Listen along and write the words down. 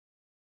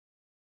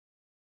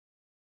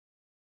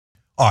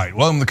All right,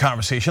 welcome to the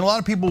conversation. A lot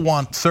of people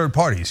want third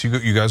parties.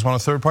 You guys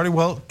want a third party?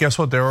 Well, guess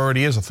what? There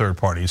already is a third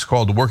party. It's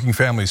called the Working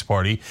Families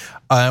Party.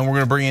 And we're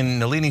gonna bring in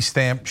Nalini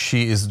Stamp.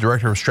 She is the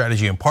Director of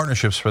Strategy and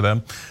Partnerships for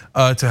them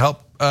to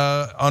help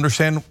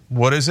understand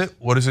what is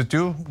it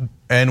do,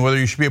 and whether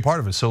you should be a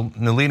part of it. So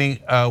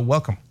Nalini,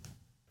 welcome.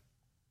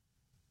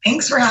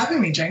 Thanks for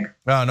having me, Jake.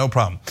 No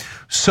problem.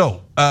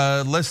 So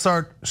let's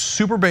start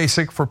super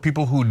basic for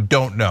people who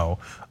don't know.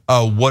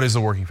 What is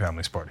the Working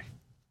Families Party?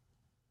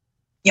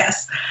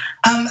 Yes,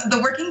 the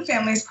Working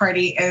Families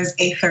Party is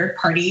a third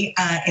party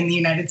in the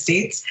United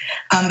States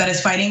that is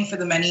fighting for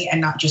the many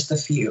and not just the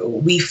few.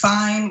 We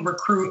find,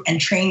 recruit, and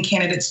train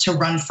candidates to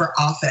run for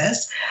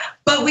office,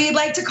 but we'd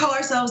like to call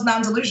ourselves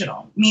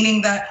non-delusional,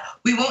 meaning that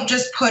we won't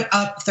just put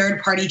up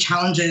third party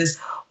challenges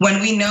when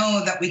we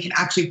know that we can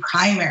actually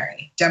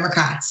primary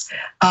Democrats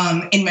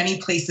in many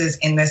places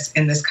in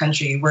this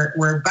country.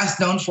 We're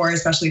best known for,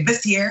 especially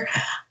this year,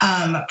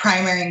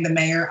 primarying the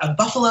mayor of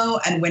Buffalo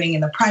and winning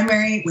in the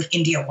primary with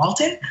India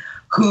Walton,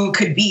 who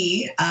could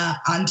be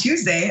on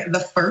Tuesday the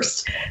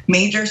first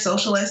major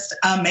socialist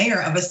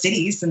mayor of a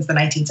city since the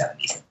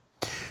 1970s.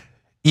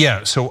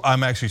 Yeah, so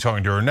I'm actually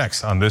talking to her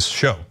next on this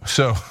show.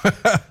 So,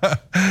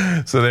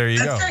 so there you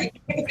go. That's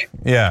right.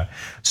 Yeah.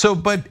 So,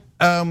 but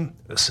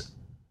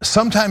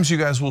sometimes you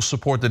guys will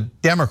support the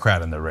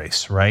Democrat in the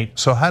race, right?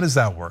 So how does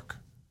that work?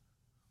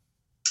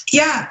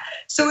 Yeah,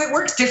 so it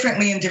works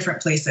differently in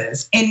different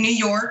places. In New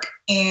York,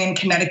 in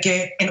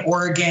Connecticut, in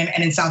Oregon,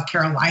 and in South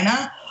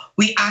Carolina,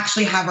 we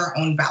actually have our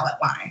own ballot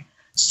line.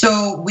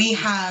 So we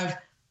have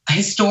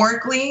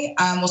historically,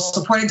 we'll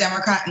support a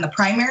Democrat in the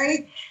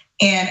primary,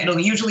 and it'll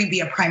usually be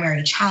a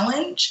primary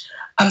challenge.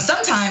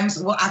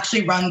 Sometimes we'll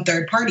actually run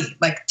third party,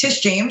 like Tish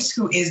James,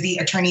 who is the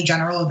Attorney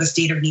General of the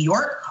state of New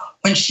York.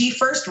 When she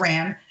first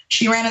ran,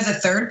 she ran as a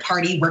third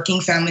party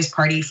Working Families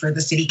Party for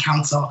the city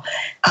council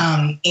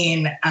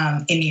in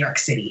New York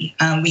City.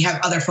 We have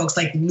other folks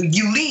like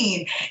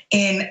Yulene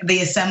in the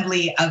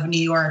Assembly of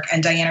New York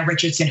and Diana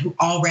Richardson, who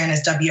all ran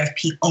as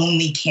WFP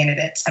only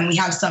candidates. And we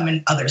have some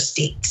in other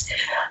states.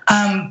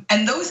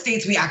 And those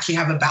states, we actually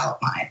have a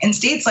ballot line. In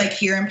states like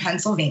here in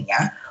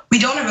Pennsylvania, we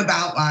don't have a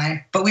ballot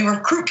line, but we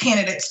recruit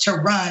candidates to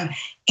run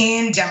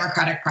in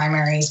Democratic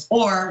primaries,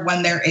 or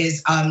when there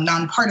is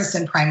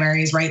nonpartisan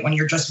primaries, right? When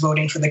you're just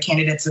voting for the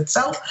candidates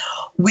itself,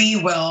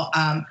 we will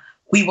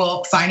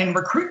find and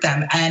recruit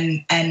them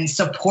and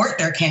support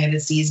their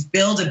candidacies,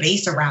 build a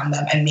base around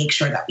them, and make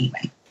sure that we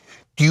win.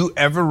 Do you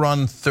ever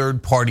run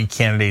third party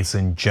candidates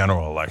in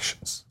general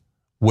elections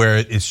where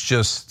it's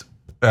just,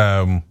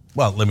 well,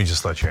 let me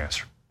just let you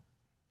answer.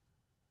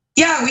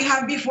 Yeah, we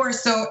have before.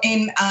 So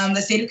in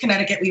the state of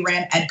Connecticut, we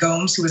ran Ed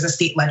Gomes, who was a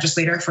state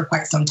legislator for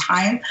quite some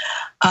time.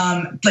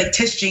 Like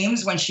Tish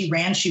James, when she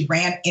ran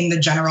in the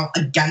general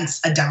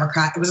against a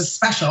Democrat. It was a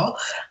special,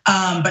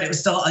 but it was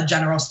still a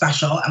general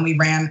special. And we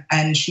ran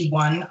and she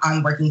won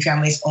on Working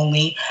Families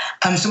only.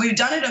 So we've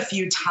done it a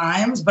few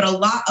times, but a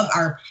lot of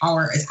our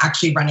power is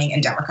actually running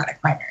in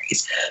Democratic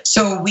primaries.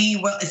 So we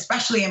will,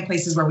 especially in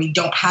places where we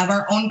don't have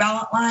our own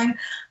ballot line,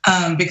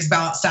 because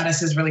ballot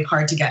status is really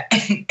hard to get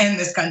in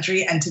this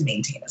country and to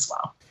maintain as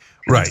well.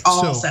 Right. It's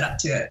all set up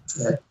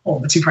to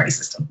hold the two-party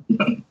system.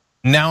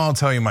 Now I'll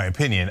tell you my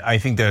opinion. I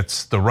think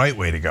that's the right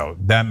way to go.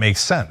 That makes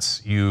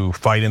sense. You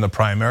fight in the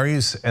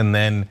primaries, and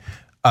then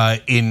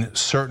in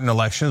certain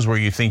elections where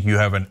you think you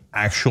have an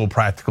actual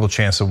practical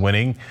chance of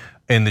winning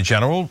in the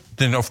general,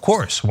 then of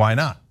course, why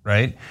not,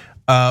 right?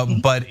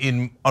 But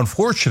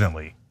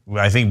unfortunately,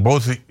 I think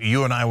both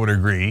you and I would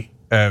agree,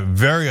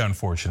 very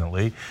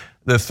unfortunately,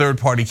 the third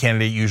party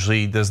candidate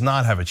usually does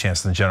not have a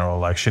chance in the general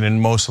election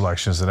in most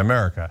elections in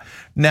America.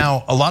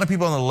 Now, a lot of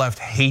people on the left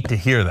hate to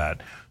hear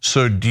that.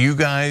 So do you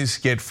guys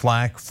get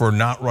flack for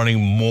not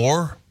running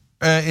more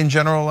in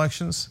general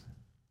elections?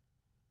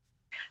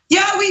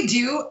 Yeah, we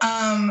do.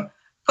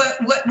 But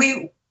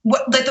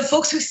like the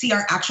folks who see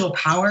our actual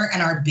power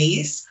and our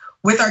base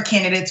with our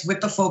candidates,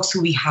 with the folks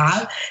who we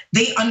have,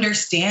 they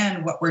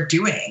understand what we're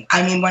doing.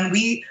 I mean, when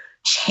we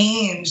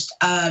changed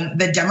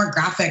the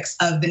demographics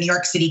of the New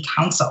York City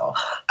Council,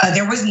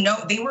 they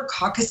were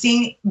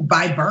caucusing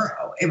by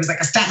borough. It was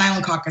like a Staten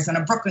Island caucus and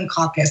a Brooklyn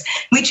caucus.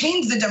 We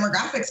changed the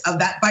demographics of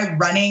that by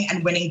running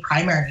and winning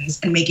primaries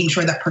and making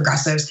sure that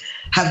progressives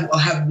have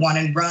won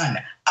and run.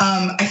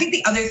 I think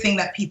the other thing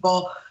that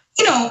people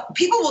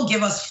will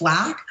give us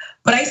flack,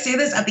 but I say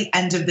this at the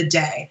end of the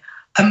day.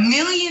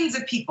 Millions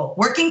of people,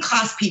 working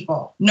class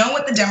people, know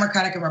what the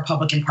Democratic and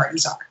Republican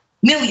parties are.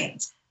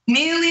 Millions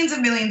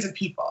of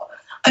people.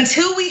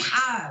 Until we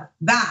have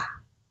that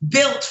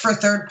built for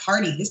third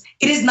parties,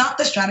 it is not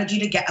the strategy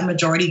to get a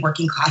majority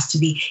working class to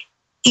be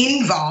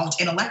involved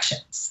in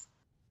elections.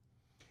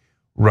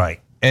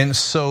 Right, and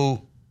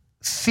so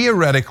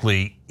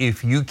theoretically,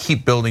 if you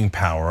keep building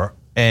power,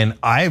 and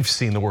I've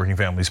seen the Working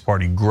Families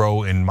Party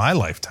grow in my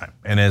lifetime,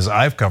 and as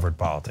I've covered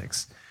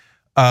politics,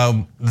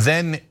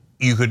 then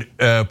you could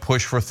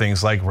push for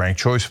things like ranked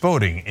choice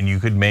voting, and you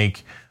could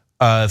make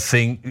a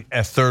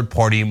third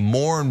party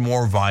more and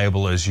more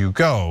viable as you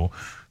go.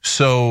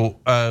 So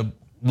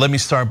let me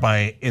start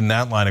by, in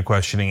that line of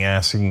questioning,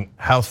 asking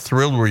how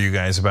thrilled were you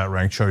guys about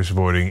ranked choice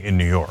voting in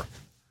New York?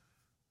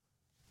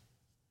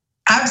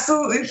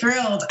 Absolutely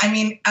thrilled. I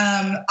mean,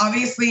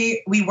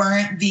 obviously we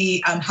weren't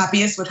the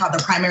happiest with how the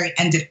primary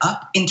ended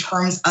up in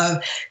terms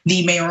of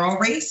the mayoral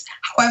race.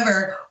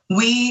 However,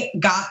 we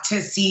got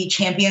to see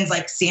champions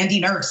like Sandy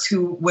Nurse,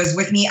 who was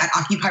with me at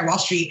Occupy Wall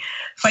Street,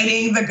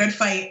 fighting the good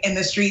fight in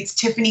the streets.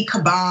 Tiffany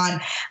Caban,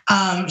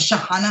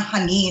 Shahana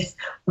Hanif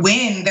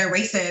win their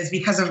races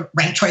because of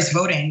ranked choice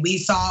voting.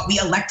 We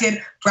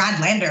elected Brad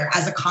Lander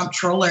as a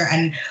comptroller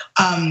and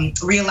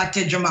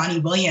reelected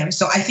Jumaane Williams.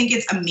 So I think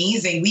it's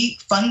amazing. We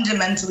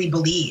fundamentally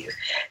believe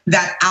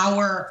that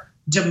our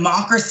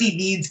democracy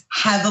needs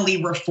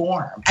heavily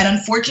reform. And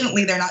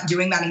unfortunately, they're not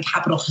doing that in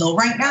Capitol Hill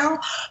right now,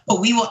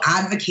 but we will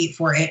advocate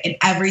for it in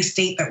every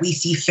state that we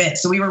see fit.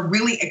 So we were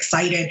really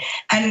excited.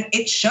 And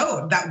it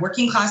showed that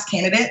working class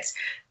candidates,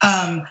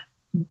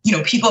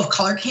 people of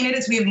color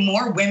candidates, we have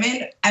more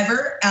women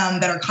ever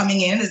that are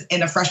coming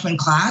in a freshman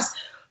class,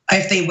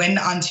 if they win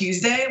on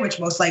Tuesday, which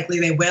most likely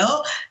they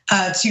will,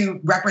 to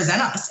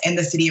represent us in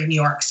the city of New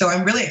York. So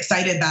I'm really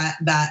excited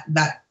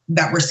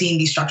that we're seeing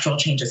these structural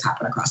changes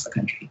happen across the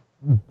country.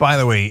 By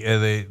the way,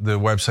 the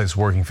website's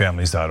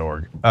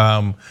workingfamilies.org.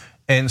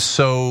 And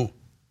so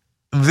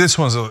this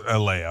one's a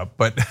layup,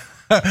 but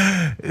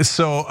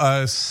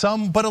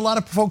but a lot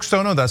of folks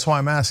don't know. That's why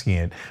I'm asking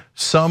it.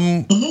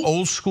 Some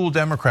old school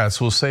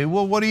Democrats will say,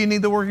 well, what do you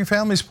need the Working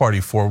Families Party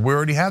for? We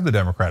already have the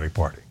Democratic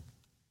Party.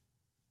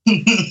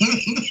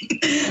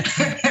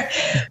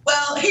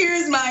 Well,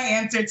 here's my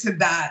answer to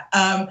that.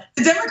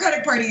 The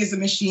Democratic Party is a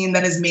machine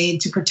that is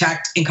made to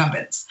protect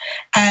incumbents.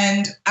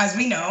 And as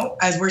we know,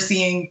 as we're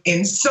seeing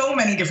in so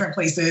many different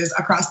places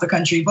across the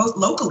country, both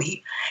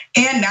locally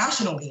and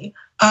nationally,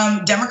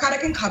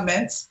 Democratic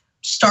incumbents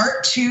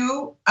start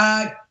to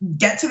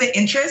get to the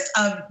interest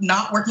of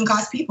not working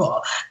class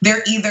people.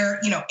 They're either,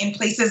 in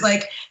places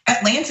like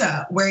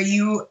Atlanta, where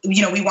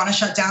we want to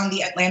shut down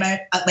the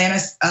Atlanta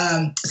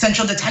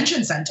Central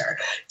Detention Center.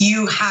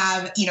 You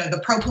have,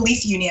 the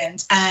pro-police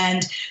unions,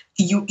 and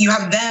you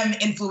have them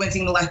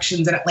influencing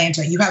elections in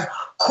Atlanta. You have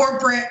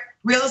corporate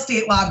real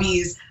estate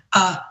lobbies,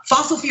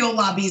 fossil fuel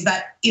lobbies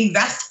that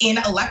invest in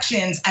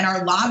elections and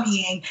are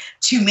lobbying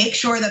to make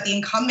sure that the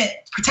incumbent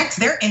protects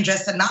their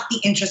interests and not the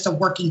interests of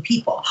working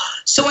people.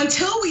 So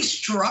until we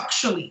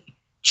structurally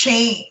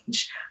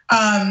change,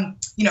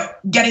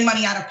 getting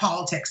money out of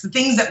politics, the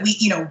things that we,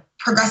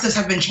 progressives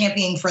have been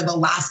championing for the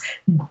last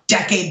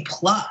decade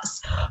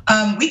plus,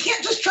 we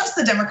can't just trust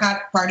the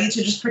Democratic Party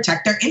to just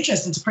protect their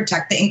interests and to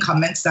protect the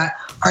incumbents that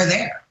are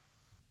there.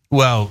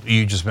 Well,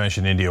 you just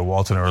mentioned India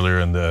Walton earlier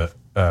in the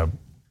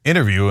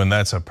interview, and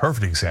that's a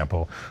perfect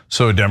example.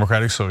 So a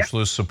Democratic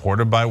Socialist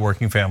supported by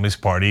Working Families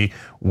Party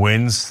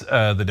wins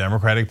the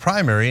Democratic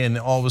primary, and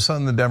all of a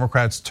sudden the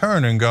Democrats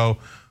turn and go,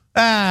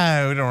 we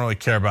don't really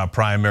care about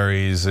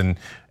primaries. And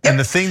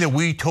the thing that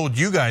we told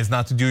you guys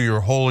not to do your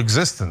whole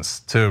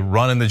existence, to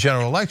run in the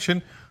general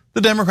election,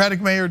 the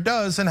Democratic mayor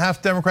does, and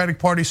half the Democratic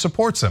Party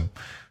supports him.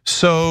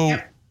 So,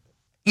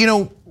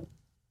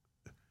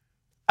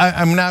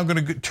 I'm now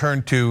going to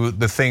turn to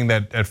the thing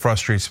that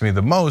frustrates me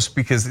the most,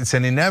 because it's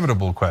an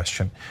inevitable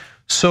question.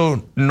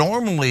 So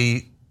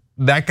normally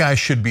that guy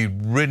should be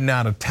ridden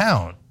out of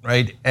town,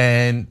 right?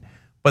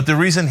 But the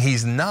reason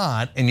he's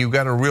not, and you've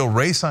got a real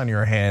race on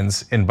your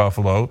hands in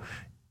Buffalo,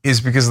 is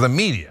because of the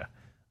media.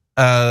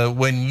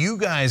 When you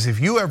guys, if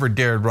you ever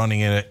dared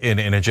running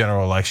in a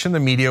general election, the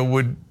media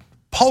would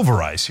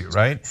pulverize you,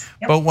 right?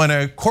 Yep. But when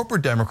a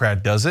corporate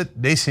Democrat does it,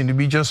 they seem to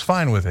be just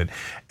fine with it.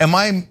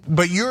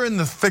 But you're in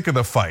the thick of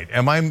the fight.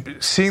 Am I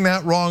seeing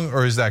that wrong,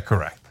 or is that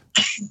correct?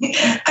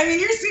 I mean,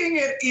 you're seeing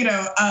it,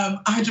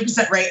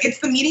 100% right. It's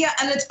the media,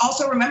 and it's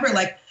also, remember,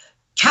 like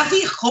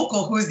Kathy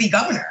Hochul, who is the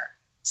governor,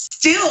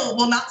 still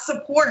will not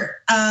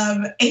support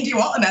India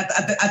Walton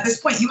at this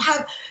point. You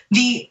have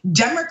the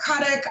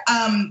Democratic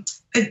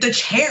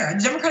the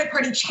Democratic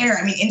Party chair.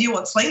 I mean, India will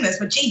explain this,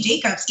 but Jay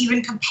Jacobs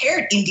even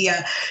compared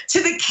India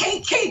to the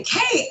KKK,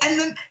 and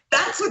then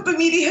that's what the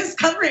media is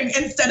covering,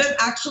 instead of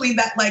actually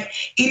that, like,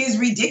 it is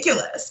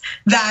ridiculous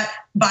that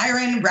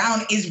Byron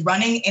Brown is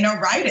running in a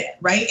write-in,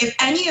 right? If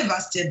any of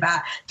us did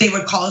that, they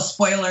would call us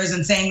spoilers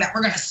and saying that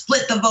we're going to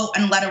split the vote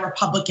and let a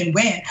Republican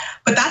win.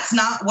 But that's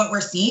not what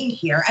we're seeing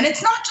here, and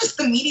it's not just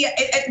the media;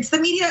 it's the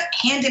media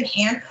hand in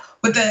hand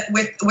with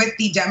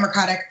the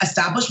Democratic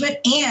establishment.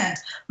 And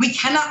we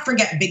cannot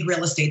forget big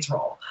real estate's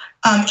role.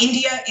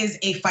 India is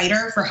a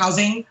fighter for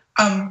housing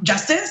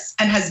justice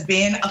and has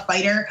been a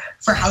fighter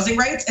for housing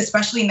rights,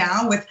 especially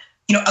now with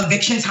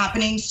evictions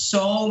happening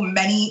so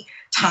many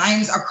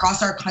times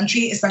across our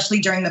country, especially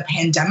during the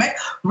pandemic.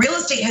 Real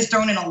estate has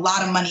thrown in a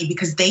lot of money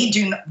because they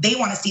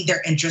want to see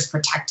their interests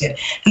protected,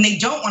 and they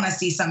don't want to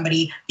see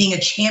somebody being a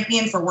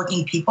champion for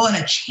working people and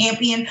a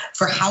champion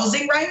for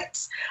housing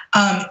rights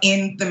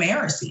in the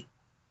mayor's seat.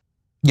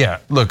 Yeah,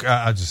 look,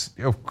 I've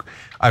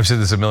said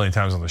this a million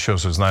times on the show,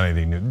 so it's not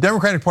anything new. The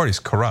Democratic Party is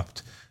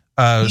corrupt.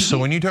 So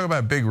when you talk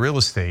about big real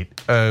estate,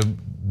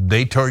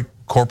 they take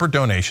corporate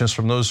donations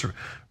from those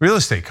real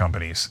estate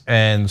companies.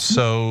 And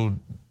so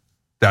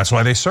that's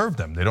why they serve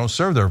them. They don't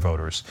serve their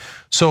voters.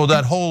 So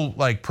that whole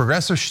like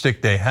progressive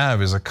shtick they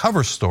have is a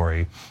cover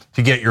story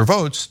to get your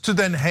votes to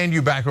then hand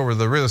you back over to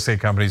the real estate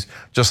companies,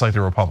 just like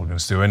the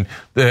Republicans do. And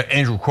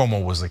Andrew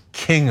Cuomo was the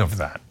king of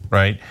that,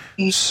 right?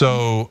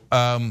 So,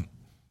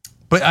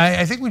 but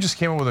I think we just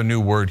came up with a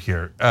new word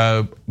here,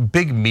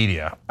 big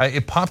media.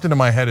 It popped into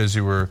my head as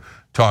you were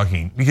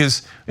talking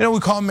because we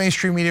call them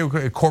mainstream media,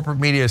 corporate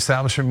media,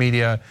 establishment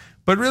media,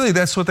 but really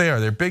that's what they are.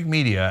 They're big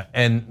media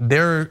and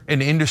they're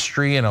an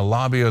industry and a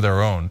lobby of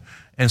their own.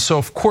 And so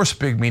of course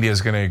big media is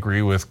going to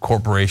agree with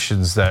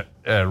corporations that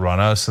run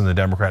us and the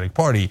Democratic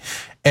Party.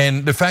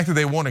 And the fact that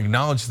they won't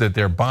acknowledge that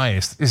they're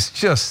biased is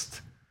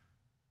just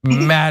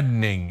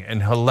maddening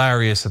and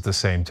hilarious at the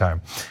same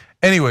time.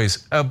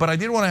 Anyways, but I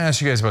did want to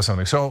ask you guys about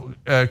something. So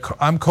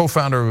I'm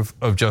co-founder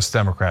of Just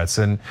Democrats,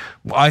 and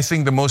I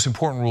think the most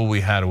important rule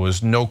we had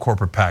was no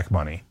corporate PAC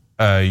money.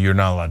 You're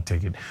not allowed to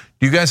take it.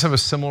 Do you guys have a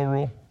similar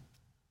rule?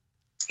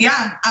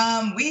 Yeah,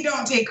 we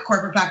don't take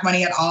corporate PAC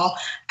money at all,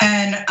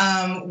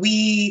 and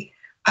we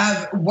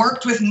have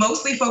worked with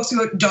mostly folks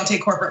who don't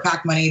take corporate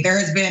PAC money. There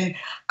has been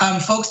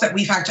folks that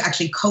we've had to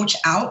actually coach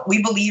out.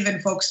 We believe in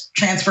folks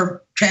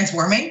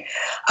transforming.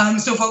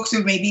 So folks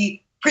who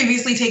maybe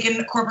previously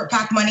taken corporate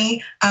PAC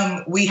money,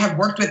 we have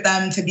worked with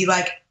them to be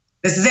like,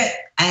 this is it.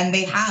 And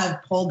they have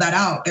pulled that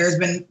out. There's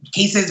been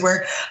cases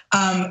where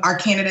our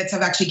candidates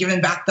have actually given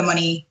back the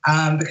money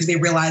because they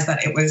realized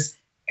that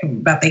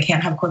that they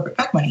can't have corporate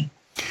PAC money.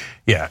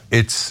 Yeah,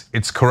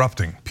 it's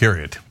corrupting,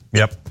 period.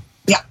 Yep.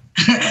 Yeah,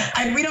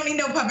 and we don't need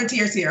no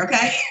puppeteers here,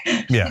 okay?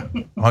 Yeah,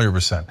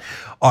 100%.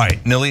 All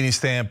right, Nalini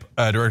Stamp,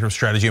 Director of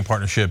Strategy and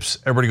Partnerships.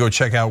 Everybody go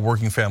check out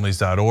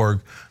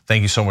workingfamilies.org.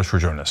 Thank you so much for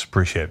joining us,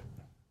 appreciate it.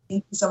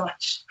 Thank you so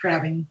much for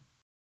having me.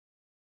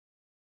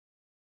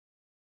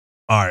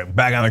 All right,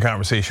 back on the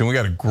conversation. We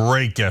got a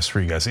great guest for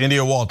you guys.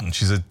 India Walton,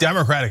 she's a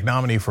Democratic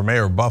nominee for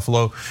mayor of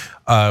Buffalo.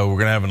 We're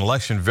gonna have an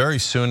election very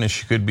soon, and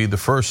she could be the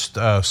first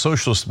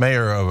socialist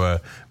mayor of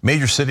a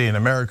major city in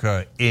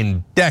America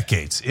in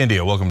decades.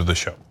 India, welcome to the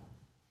show.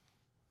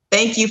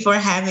 Thank you for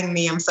having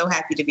me. I'm so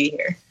happy to be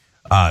here.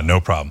 No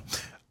problem.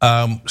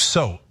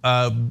 So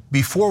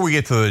before we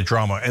get to the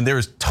drama, and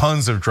there's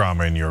tons of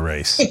drama in your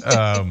race,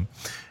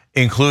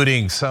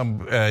 including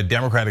some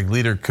Democratic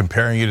leader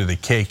comparing you to the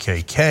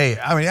KKK.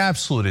 I mean,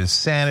 absolute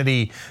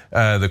insanity.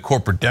 The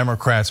corporate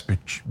Democrats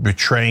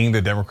betraying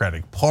the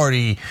Democratic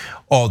Party,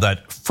 all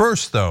that.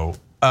 First, though,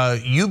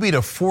 you beat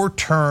a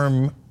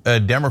 4-term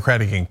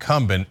Democratic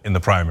incumbent in the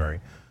primary.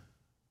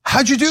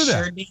 How'd you do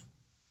that?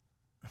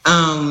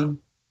 Sure.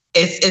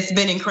 It's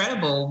been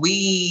incredible.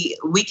 We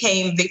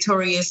came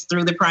victorious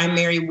through the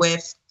primary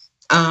with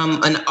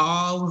an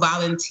all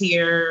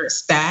volunteer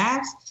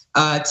staff.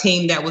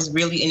 Team that was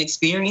really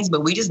inexperienced,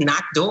 but we just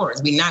knocked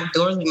doors. We knocked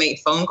doors, we made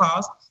phone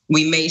calls.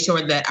 We made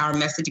sure that our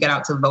message got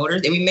out to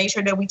voters, and we made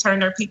sure that we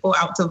turned our people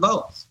out to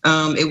vote.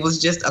 It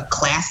was just a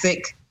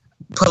classic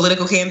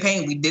political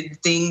campaign. We did the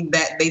thing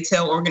that they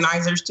tell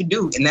organizers to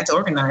do, and that's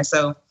organize.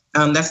 So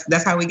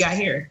that's how we got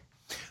here.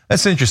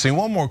 That's interesting.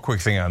 One more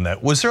quick thing on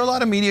that. Was there a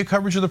lot of media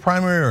coverage of the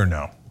primary or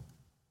no?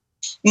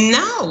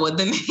 No,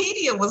 the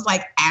media was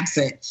like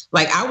absent.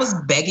 Like I was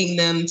begging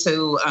them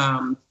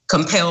to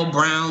compel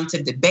Brown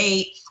to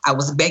debate. I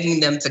was begging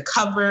them to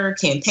cover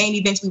campaign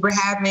events we were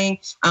having.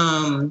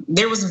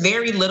 There was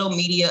very little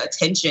media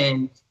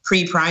attention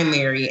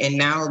pre-primary, and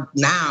now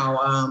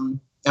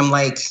I'm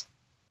like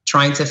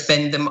trying to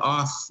fend them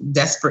off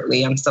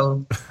desperately. I'm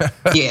so,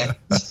 yeah.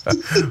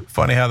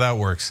 Funny how that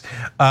works.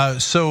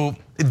 So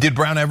did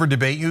Brown ever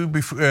debate you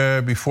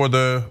before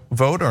the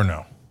vote or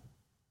no?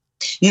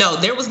 No,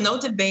 there was no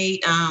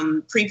debate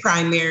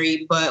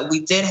pre-primary, but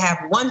we did have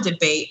one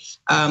debate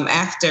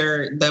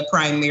after the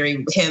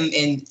primary, him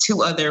and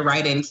 2 other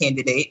write-in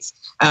candidates.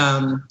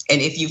 And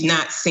if you've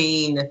not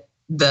seen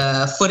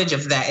the footage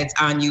of that, it's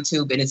on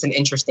YouTube and it's an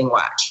interesting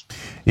watch.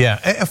 Yeah,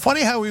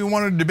 funny how we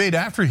wanted to debate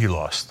after he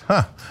lost,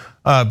 huh?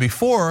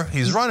 Before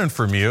he's running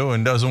from you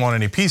and doesn't want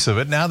any piece of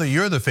it. Now that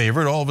you're the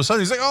favorite, all of a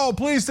sudden he's like, oh,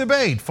 please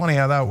debate. Funny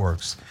how that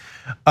works.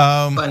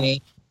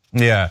 Funny.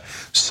 Yeah,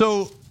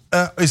 so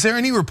is there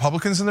any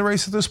Republicans in the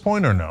race at this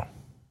point or no?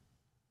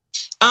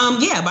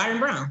 Yeah, Byron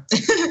Brown.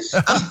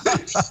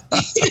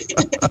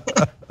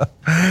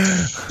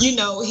 He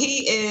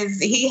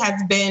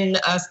has been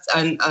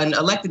an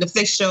elected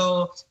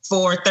official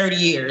for 30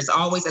 years,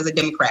 always as a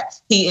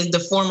Democrat. He is the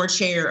former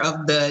chair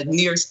of the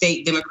New York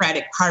State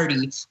Democratic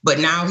Party, but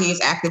now he is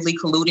actively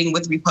colluding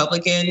with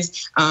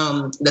Republicans.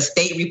 The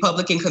state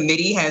Republican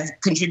committee has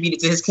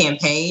contributed to his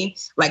campaign.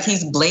 Like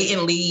he's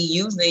blatantly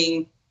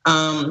using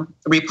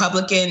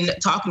Republican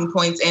talking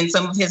points, and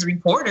some of his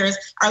reporters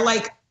are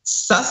like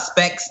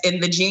suspects in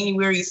the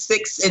January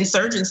 6th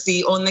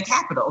insurgency on the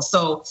Capitol.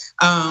 So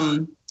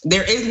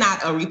there is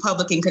not a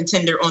Republican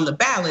contender on the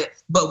ballot,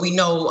 but we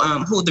know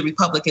who the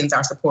Republicans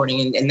are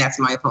supporting, and that's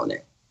my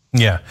opponent.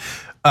 Yeah.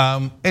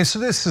 And so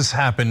this has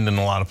happened in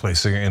a lot of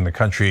places in the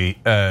country.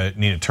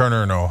 Nina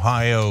Turner in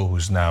Ohio,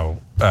 who's now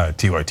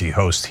TYT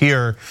host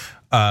here,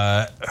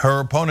 Her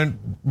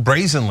opponent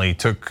brazenly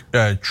took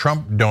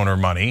Trump donor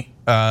money,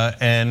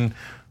 and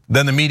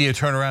then the media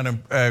turned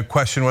around and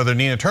questioned whether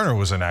Nina Turner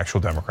was an actual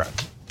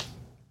Democrat.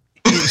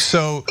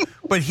 So,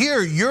 but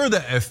here you're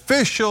the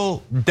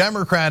official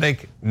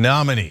Democratic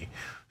nominee.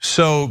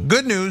 So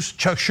good news,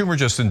 Chuck Schumer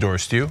just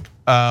endorsed you.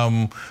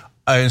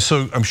 And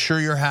so I'm sure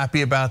you're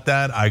happy about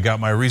that. I got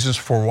my reasons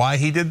for why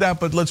he did that,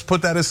 but let's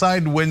put that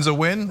aside. Win's a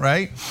win,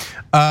 right?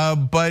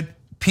 But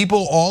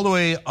people all the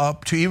way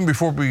up to, even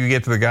before we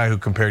get to the guy who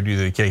compared you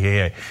to the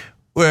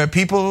KKK,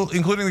 people,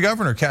 including the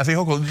governor, Kathy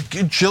Hochul,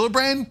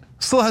 Gillibrand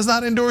still has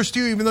not endorsed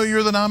you, even though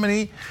you're the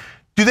nominee.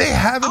 Do they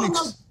have an?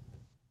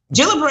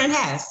 Gillibrand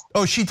has.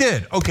 Oh, she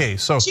did. Okay,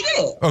 so she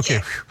did. Okay,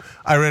 yeah.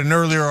 I read an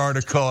earlier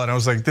article and I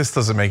was like, this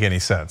doesn't make any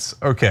sense.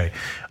 Okay,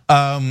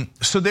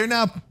 so they're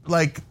now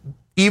like,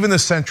 even the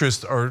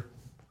centrists are.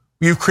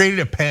 You've created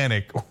a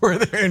panic where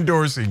they're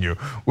endorsing you,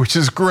 which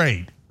is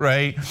great,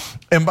 right?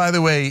 And by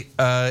the way,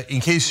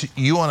 in case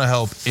you want to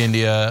help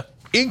India,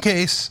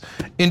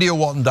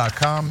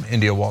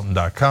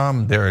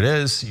 IndiaWalton.com, there it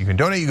is. You can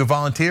donate, you can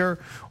volunteer.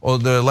 Well,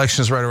 the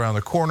election is right around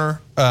the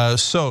corner.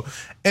 So,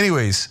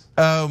 anyways,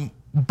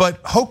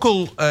 but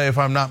Hochul, if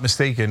I'm not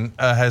mistaken,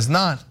 has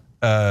not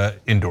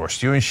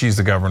endorsed you, and she's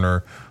the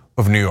governor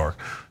of New York.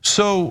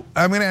 So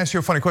I'm going to ask you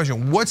a funny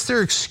question. What's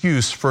their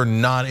excuse for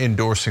not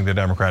endorsing the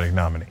Democratic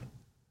nominee?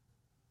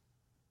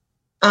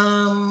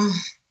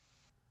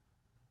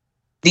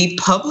 The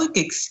public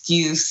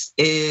excuse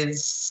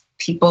is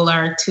people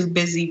are too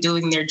busy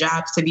doing their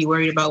jobs to be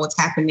worried about what's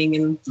happening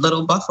in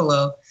Little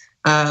Buffalo.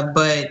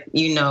 But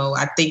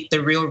I think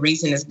the real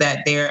reason is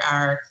that there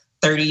are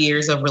 30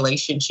 years of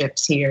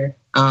relationships here.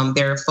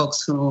 There are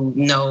folks who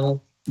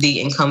know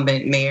the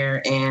incumbent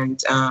mayor,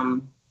 and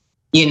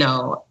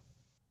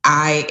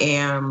I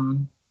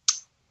am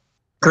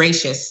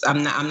gracious.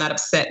 I'm not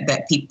upset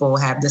that people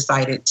have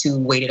decided to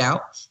wait it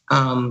out.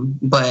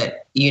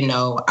 But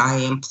I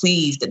am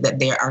pleased that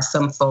there are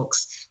some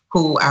folks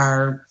who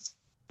are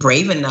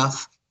brave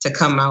enough to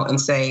come out and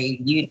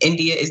say,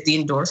 India is the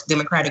endorsed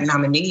Democratic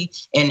nominee.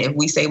 And if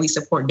we say we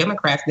support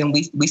Democrats, then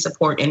we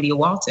support India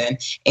Walton.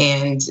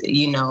 And,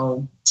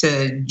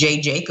 to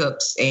Jay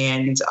Jacobs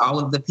and all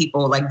of the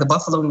people, like the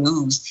Buffalo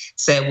News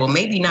said, well,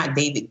 maybe not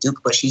David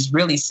Duke, but she's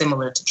really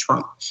similar to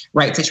Trump,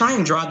 right? To try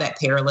and draw that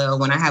parallel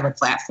when I have a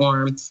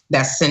platform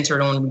that's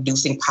centered on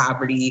reducing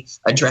poverty,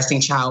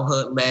 addressing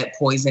childhood lead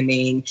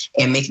poisoning,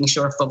 and making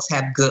sure folks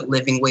have good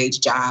living wage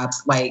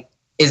jobs,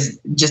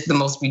 is just the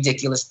most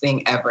ridiculous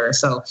thing ever.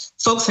 So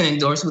folks can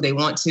endorse who they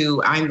want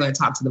to. I'm going to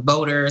talk to the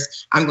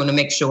voters. I'm going to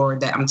make sure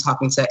that I'm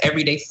talking to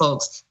everyday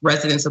folks,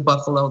 residents of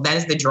Buffalo. That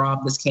is the draw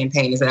of this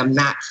campaign, is that I'm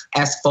not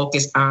as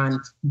focused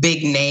on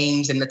big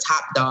names and the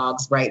top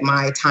dogs, right?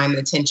 My time and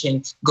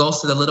attention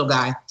goes to the little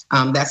guy.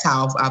 That's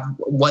how I've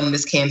won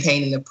this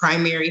campaign in the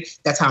primary.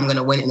 That's how I'm going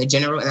to win in the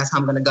general, and that's how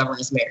I'm going to govern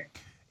as mayor.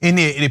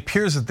 India, it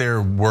appears that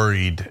they're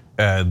worried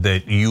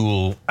that you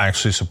will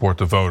actually support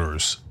the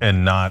voters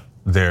and not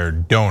their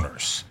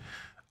donors.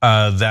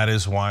 That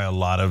is why a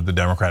lot of the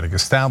Democratic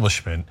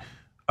establishment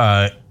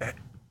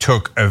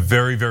took a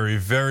very, very,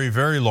 very,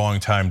 very long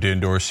time to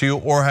endorse you,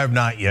 or have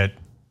not yet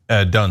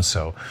done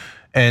so.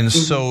 And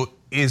so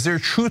is there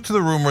truth to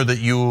the rumor that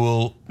you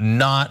will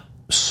not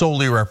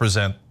solely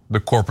represent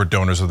the corporate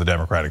donors of the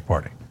Democratic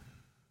Party?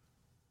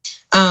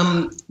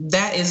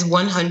 That is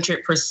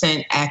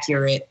 100%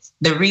 accurate.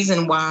 The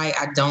reason why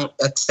I don't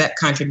accept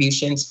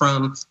contributions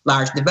from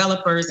large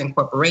developers and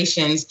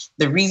corporations,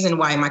 the reason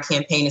why my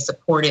campaign is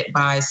supported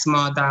by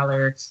small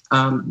dollar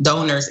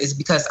donors is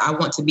because I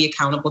want to be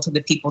accountable to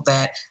the people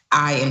that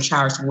I am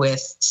charged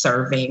with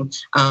serving.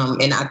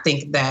 And I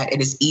think that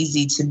it is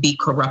easy to be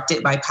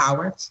corrupted by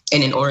power.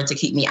 And in order to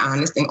keep me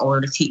honest, in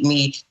order to keep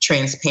me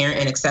transparent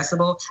and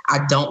accessible,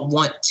 I don't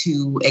want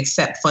to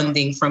accept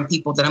funding from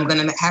people that I'm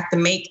going to have to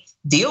make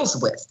deals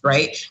with,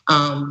 right?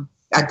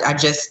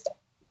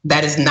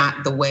 That is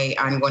not the way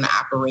I'm going to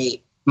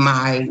operate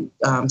my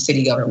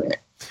city government.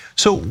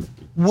 So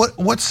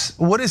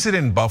what is it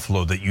in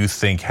Buffalo that you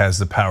think has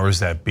the powers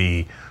that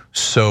be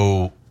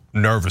so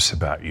nervous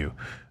about you?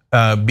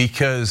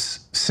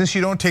 Because since you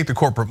don't take the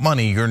corporate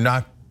money, you're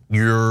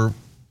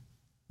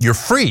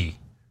free,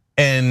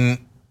 and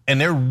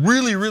they're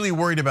really, really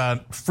worried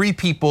about free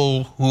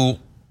people who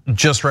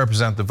just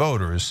represent the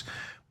voters.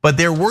 But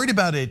they're worried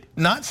about it,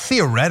 not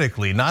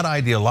theoretically, not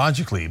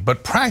ideologically,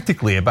 but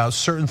practically, about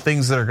certain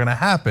things that are going to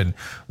happen.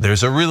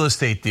 There's a real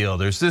estate deal,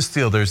 there's this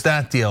deal, there's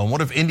that deal. And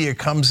what if India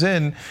comes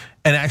in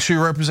and actually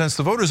represents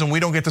the voters and we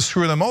don't get to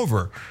screw them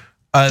over?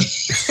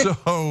 So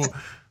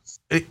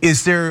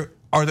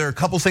are there a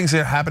couple things that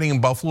are happening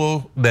in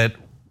Buffalo that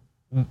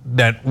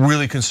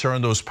really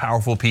concern those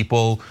powerful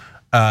people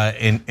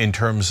in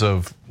terms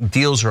of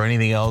deals or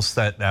anything else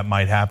that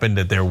might happen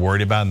that they're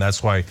worried about, and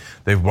that's why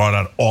they've brought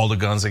out all the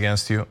guns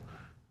against you?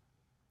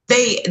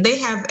 They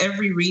have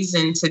every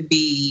reason to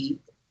be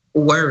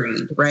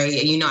worried, right?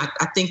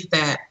 I think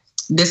that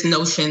this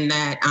notion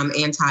that I'm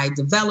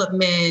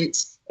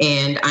anti-development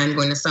and I'm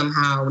going to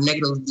somehow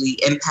negatively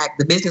impact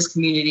the business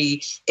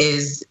community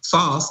is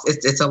false.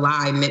 It's a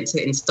lie meant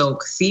to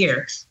instoke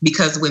fear,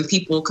 because when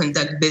people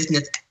conduct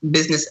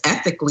business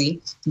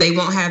ethically, they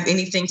won't have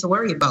anything to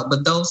worry about.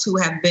 But those who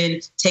have been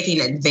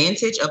taking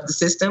advantage of the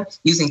system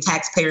using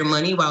taxpayer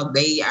money while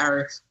they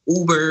are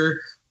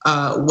uber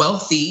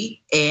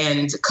wealthy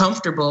and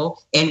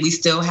comfortable, and we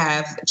still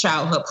have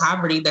childhood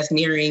poverty that's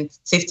nearing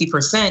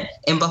 50%,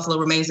 and Buffalo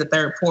remains the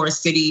third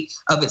poorest city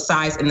of its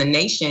size in the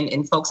nation,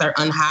 and folks are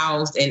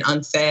unhoused and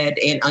unfed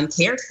and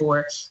uncared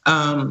for.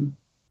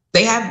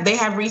 They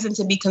have reason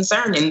to be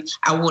concerned. And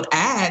I would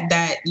add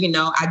that,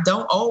 I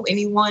don't owe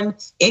anyone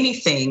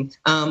anything.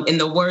 In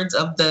the words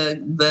of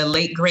the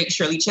late, great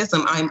Shirley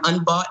Chisholm, I'm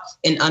unbought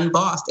and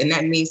unbossed. And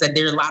that means that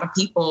there are a lot of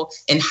people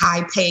in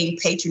high paying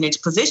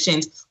patronage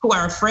positions who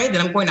are afraid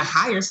that I'm going to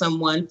hire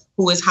someone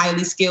who is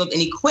highly skilled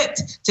and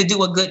equipped to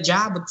do a good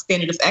job with the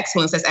standard of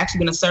excellence that's actually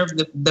going to serve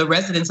the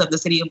residents of the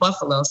city of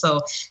Buffalo. So,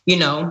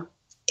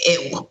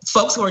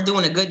 folks who are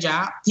doing a good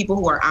job, people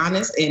who are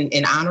honest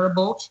and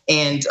honorable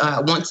and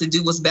want to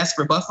do what's best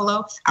for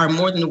Buffalo are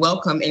more than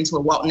welcome into a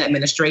Walton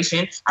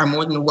administration, are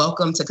more than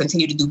welcome to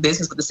continue to do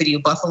business with the city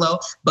of Buffalo.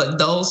 But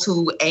those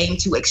who aim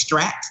to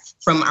extract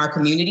from our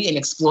community and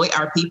exploit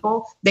our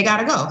people, they got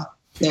to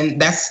go. And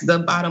that's the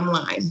bottom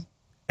line.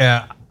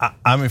 Yeah,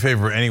 I'm in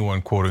favor of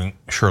anyone quoting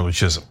Shirley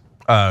Chisholm.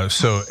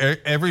 So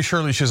every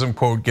Shirley Chisholm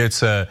quote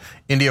gets a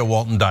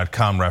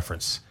IndiaWalton.com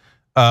reference.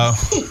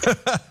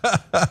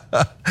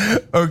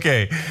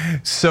 Okay,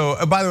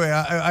 so by the way,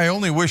 I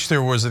only wish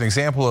there was an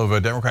example of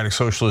a Democratic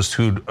socialist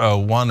who'd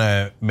won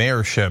a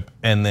mayorship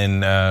and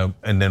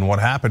then what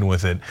happened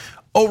with it.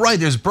 Oh, right,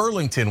 there's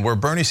Burlington, where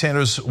Bernie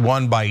Sanders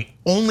won by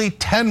only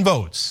 10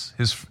 votes.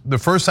 The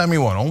first time he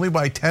won, only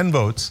by 10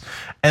 votes,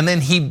 and then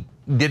he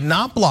did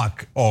not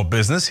block all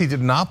business. He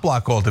did not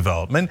block all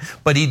development,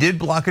 but he did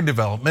block a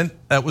development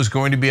that was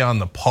going to be on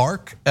the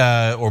park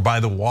or by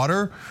the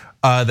water.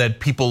 That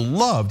people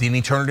loved, and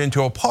he turned it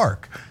into a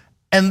park.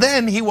 And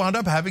then he wound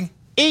up having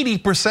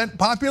 80%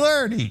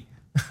 popularity.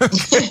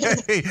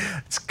 Okay.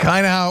 It's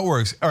kind of how it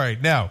works. All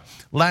right, now,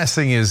 last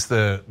thing is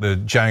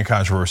the giant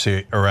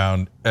controversy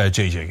around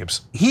Jay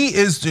Jacobs. He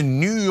is the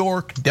New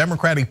York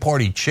Democratic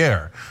Party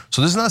chair.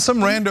 So this is not some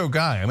rando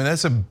guy. I mean,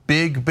 that's a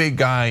big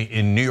guy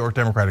in New York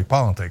Democratic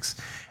politics.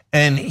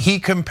 And he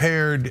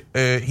compared,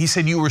 he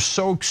said you were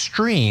so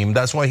extreme,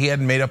 that's why he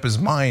hadn't made up his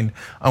mind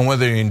on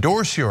whether to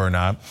endorse you or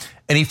not.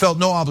 And he felt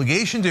no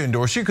obligation to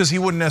endorse you because he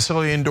wouldn't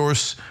necessarily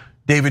endorse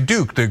David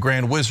Duke, the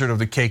grand wizard of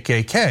the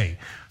KKK.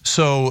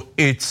 So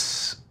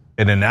it's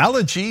an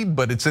analogy,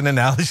 but it's an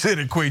analogy that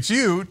equates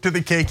you to the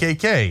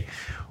KKK.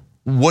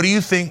 What do you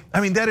think?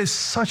 I mean, that is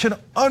such an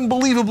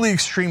unbelievably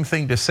extreme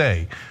thing to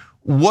say.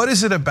 What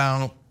is it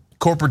about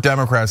corporate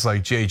Democrats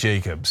like Jay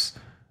Jacobs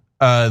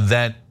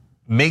that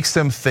makes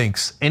them think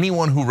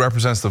anyone who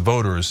represents the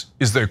voters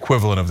is the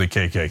equivalent of the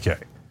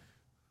KKK?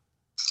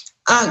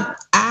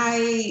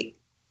 I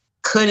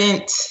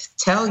couldn't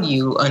tell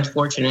you,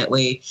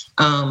 unfortunately.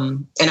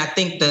 And I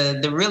think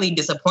the really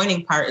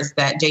disappointing part is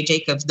that Jay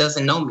Jacobs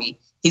doesn't know me.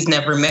 He's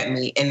never met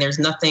me. And there's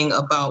nothing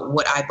about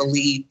what I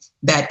believe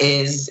that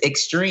is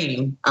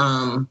extreme.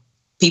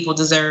 People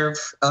deserve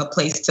a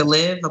place to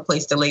live, a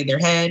place to lay their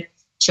head.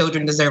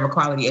 Children deserve a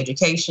quality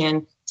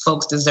education.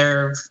 Folks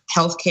deserve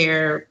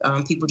healthcare.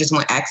 People just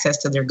want access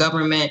to their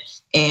government.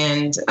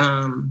 And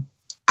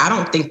I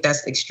don't think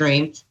that's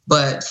extreme,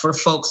 but for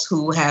folks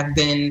who have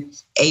been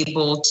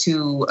able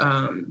to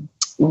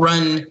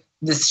run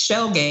this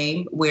shell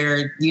game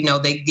where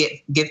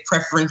they give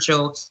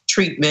preferential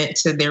treatment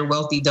to their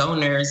wealthy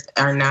donors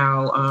are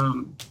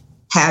now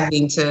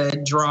having to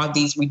draw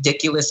these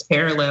ridiculous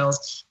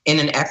parallels in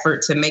an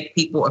effort to make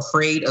people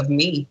afraid of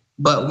me.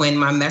 But when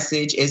my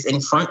message is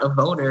in front of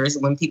voters,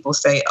 when people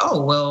say,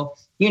 oh, well,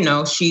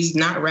 she's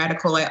not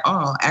radical at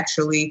all.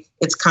 Actually,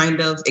 it's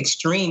kind of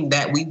extreme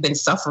that we've been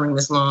suffering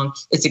this long.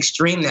 It's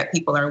extreme that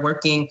people are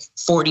working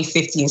 40,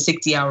 50, and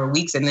 60-hour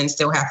weeks and then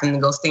still having to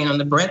go stand on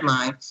the bread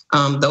line.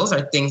 Those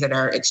are things that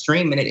are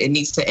extreme, and it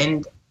needs to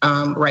end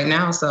right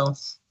now. So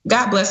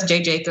God bless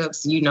Jay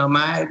Jacobs.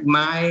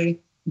 My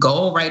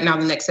goal right now,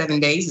 the next 7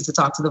 days, is to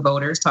talk to the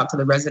voters, talk to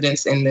the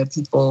residents and the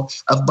people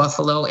of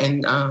Buffalo,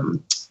 and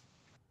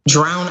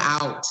drown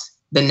out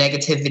the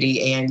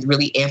negativity and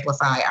really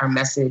amplify our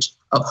message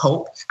of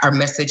hope, our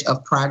message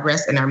of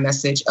progress, and our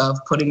message of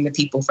putting the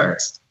people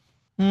first.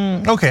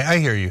 Okay, I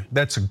hear you.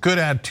 That's a good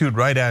attitude,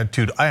 right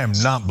attitude. I am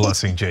not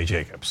blessing Jay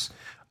Jacobs.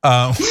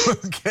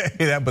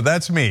 Okay, but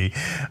that's me.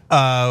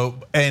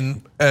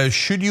 And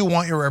should you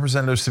want your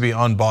representatives to be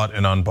unbought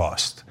and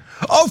unbossed?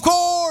 Of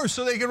course,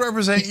 so they can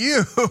represent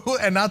you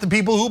and not the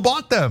people who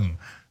bought them.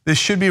 This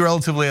should be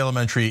relatively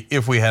elementary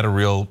if we had a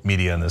real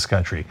media in this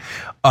country.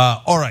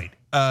 All right,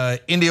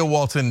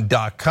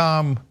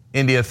 IndiaWalton.com.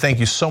 India, thank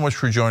you so much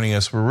for joining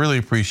us. We really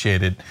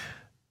appreciate it.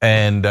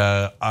 And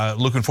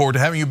looking forward to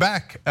having you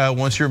back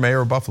once you're mayor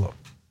of Buffalo.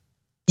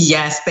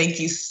 Yes, thank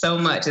you so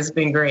much. It's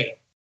been great.